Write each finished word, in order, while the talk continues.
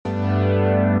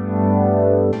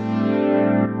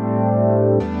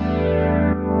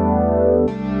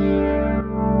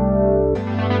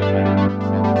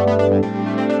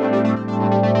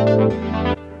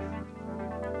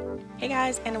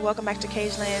welcome back to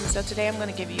CageLand. So today I'm going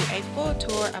to give you a full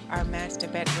tour of our master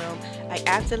bedroom. I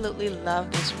absolutely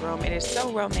love this room. It is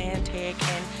so romantic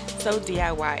and so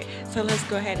DIY. So let's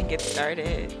go ahead and get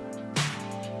started.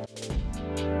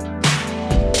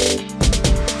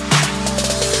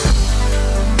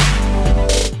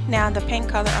 Now the paint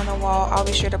color on the wall, I'll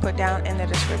be sure to put down in the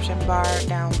description bar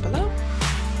down below.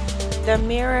 The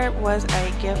mirror was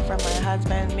a gift from my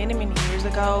husband many years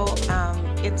ago.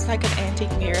 It's like an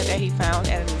antique mirror that he found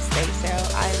at an estate sale.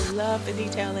 I love the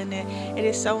detail in it. It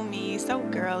is so me, so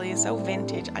girly, so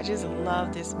vintage. I just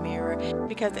love this mirror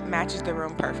because it matches the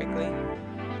room perfectly.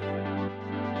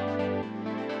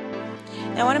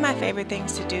 Now, one of my favorite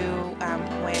things to do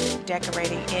when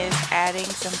decorating is adding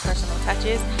some personal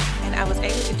touches, and I was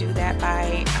able to do that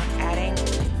by adding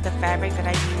the fabric that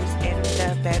I use in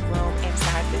the bedroom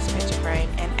inside this picture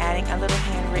frame and adding a little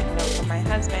handwritten note from my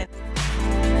husband.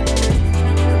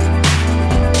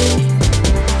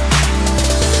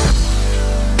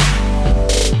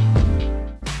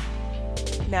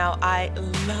 Now, I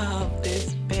love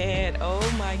this bed. Oh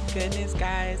my goodness,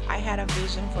 guys. I had a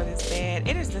vision for this bed.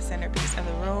 It is the centerpiece of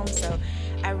the room, so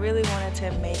I really wanted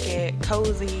to make it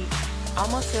cozy,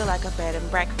 almost feel like a bed and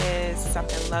breakfast,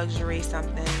 something luxury,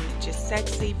 something just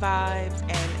sexy vibes,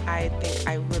 and I think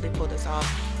I really pulled this off.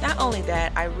 Not only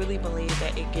that, I really believe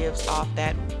that it gives off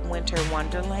that winter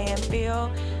wonderland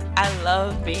feel. I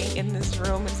love being in this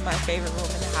room. It's my favorite room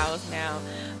in the house now.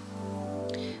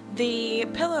 The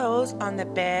pillows on the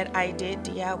bed, I did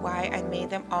DIY. I made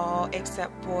them all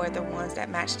except for the ones that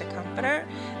match the comforter.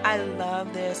 I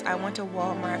love this. I went to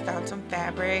Walmart, found some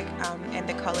fabric and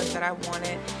the colors that I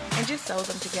wanted and just sewed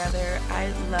them together.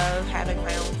 I love having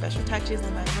my own special touches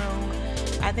in my room.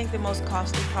 I think the most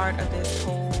costly part of this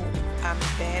whole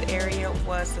bed area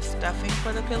was the stuffing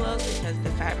for the pillows because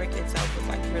the fabric itself was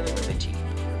like really cheap.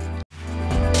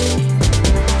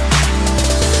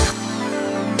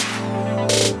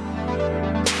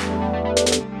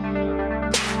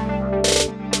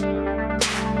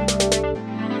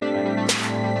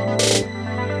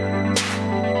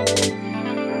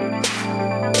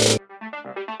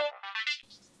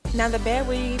 Now the bed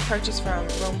we purchased from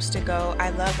Rooms to Go,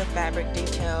 I love the fabric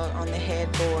detail on the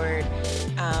headboard.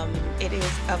 It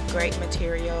is of great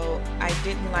material. I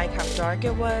didn't like how dark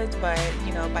it was, but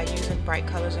you know, by using bright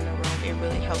colors in the room, it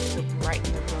really helps to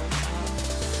brighten the room up.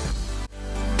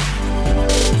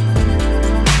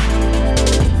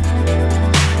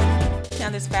 Now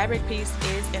this fabric piece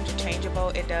is interchangeable.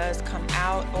 It does come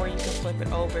out, or you can flip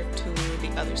it over to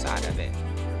the other side of it.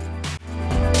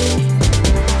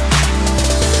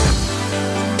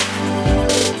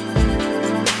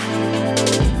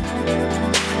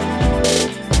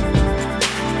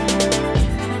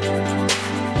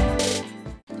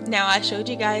 Now I showed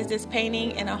you guys this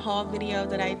painting in a haul video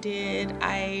that I did.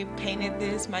 I painted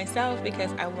this myself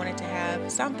because I wanted to have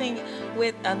something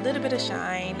with a little bit of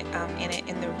shine in it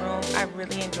in the room. I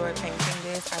really enjoyed painting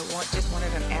this. I just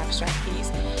wanted an abstract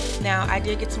piece. Now I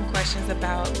did get some questions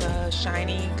about the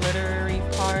shiny glittery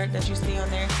part that you see on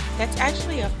there. That's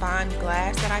actually a fine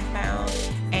glass that I found,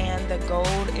 and the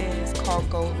gold is called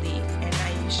gold leaf, and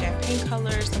I use champagne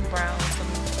colors, some brown, some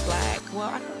black. Well,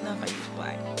 I don't know if I use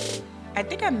black. I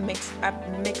think I mixed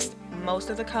most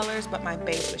of the colors, but my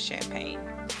base was champagne.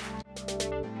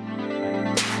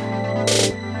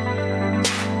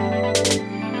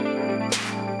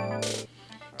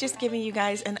 Just giving you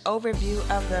guys an overview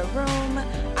of the room.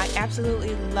 I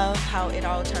absolutely love how it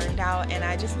all turned out, and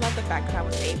I just love the fact that I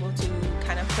was able to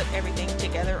kind of put everything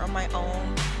together on my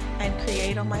own and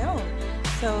create on my own.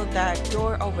 So that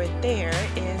door over there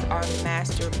is our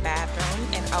master bathroom,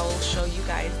 and I'll show you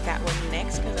guys that one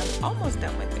next because I'm almost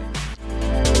done with it.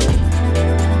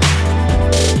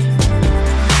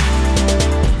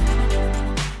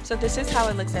 So this is how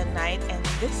it looks at night, and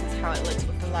this is how it looks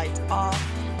with the lights off.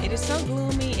 It is so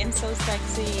gloomy and so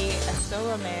sexy, so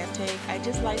romantic. I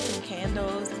just light some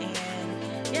candles, and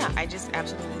yeah, I just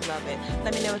absolutely love it.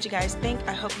 Let me know what you guys think.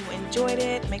 I hope you enjoyed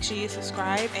it. Make sure you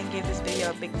subscribe and give this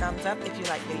video a big thumbs up if you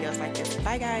like videos like this.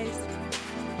 Bye guys.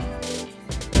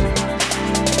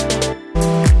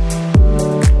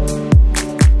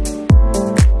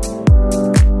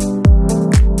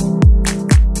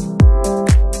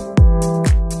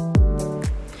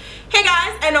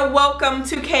 Welcome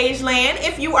to CageLand.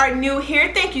 If you are new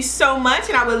here, thank you so much,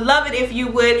 and I would love it if you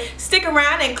would stick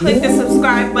around and click the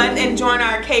subscribe button and join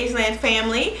our CageLand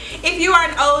family. If you are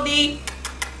an oldie,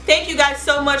 thank you guys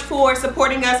so much for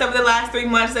supporting us over the last 3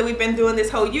 months that we've been doing this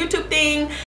whole YouTube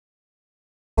thing.